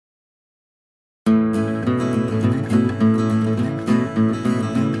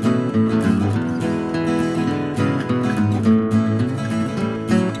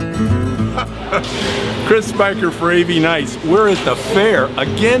Chris Spiker for AV Nice. We're at the fair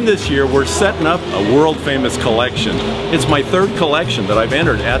again this year. We're setting up a world famous collection. It's my third collection that I've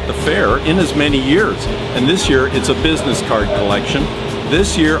entered at the fair in as many years. And this year it's a business card collection.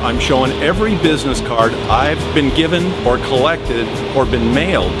 This year I'm showing every business card I've been given or collected or been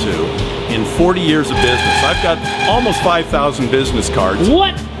mailed to in 40 years of business. I've got almost 5,000 business cards.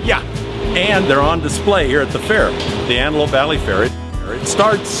 What? Yeah, and they're on display here at the fair, the Antelope Valley Fair.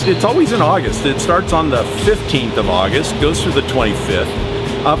 It's always in August. It starts on the 15th of August, goes through the 25th.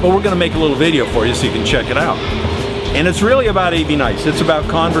 But we're going to make a little video for you so you can check it out. And it's really about AV Nice. It's about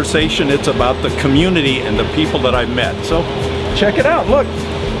conversation. It's about the community and the people that I've met. So check it out. Look.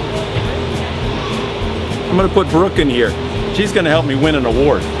 I'm going to put Brooke in here. She's going to help me win an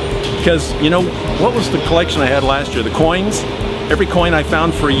award. Because, you know, what was the collection I had last year? The coins? Every coin I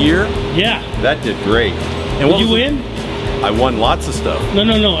found for a year? Yeah. That did great. And did you win? I won lots of stuff. No.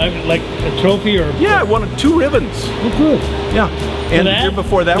 Like a trophy or? Yeah, I won 2 ribbons. Oh, good. Yeah. And the year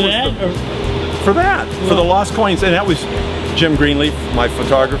before that for the lost coins. And that was Jim Greenleaf, my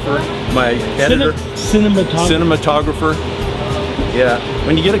photographer, my editor. Cinematographer. Yeah.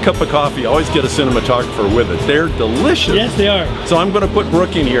 When you get a cup of coffee, always get a cinematographer with it. They're delicious. Yes, they are. So I'm going to put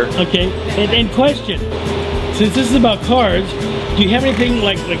Brooke in here. Okay. And question. Since this is about cards, do you have anything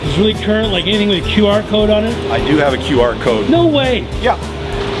like it's really current, like anything with a QR code on it? I do have a QR code. No way. Yeah.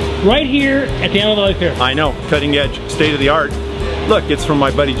 Right here at the Antelope Valley Fair. I know, cutting edge, state of the art. Look, it's from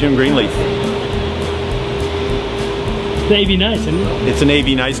my buddy Jim Greenleaf. It's AV Nice, isn't it? It's an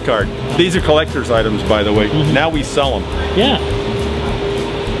AV Nice card. These are collector's items, by the way. Now we sell them. Yeah.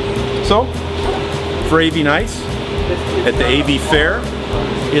 So, for AV Nice, at the AV Fair,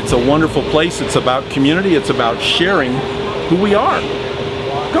 it's a wonderful place. It's about community. It's about sharing who we are.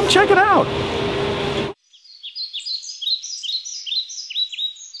 Come check it out.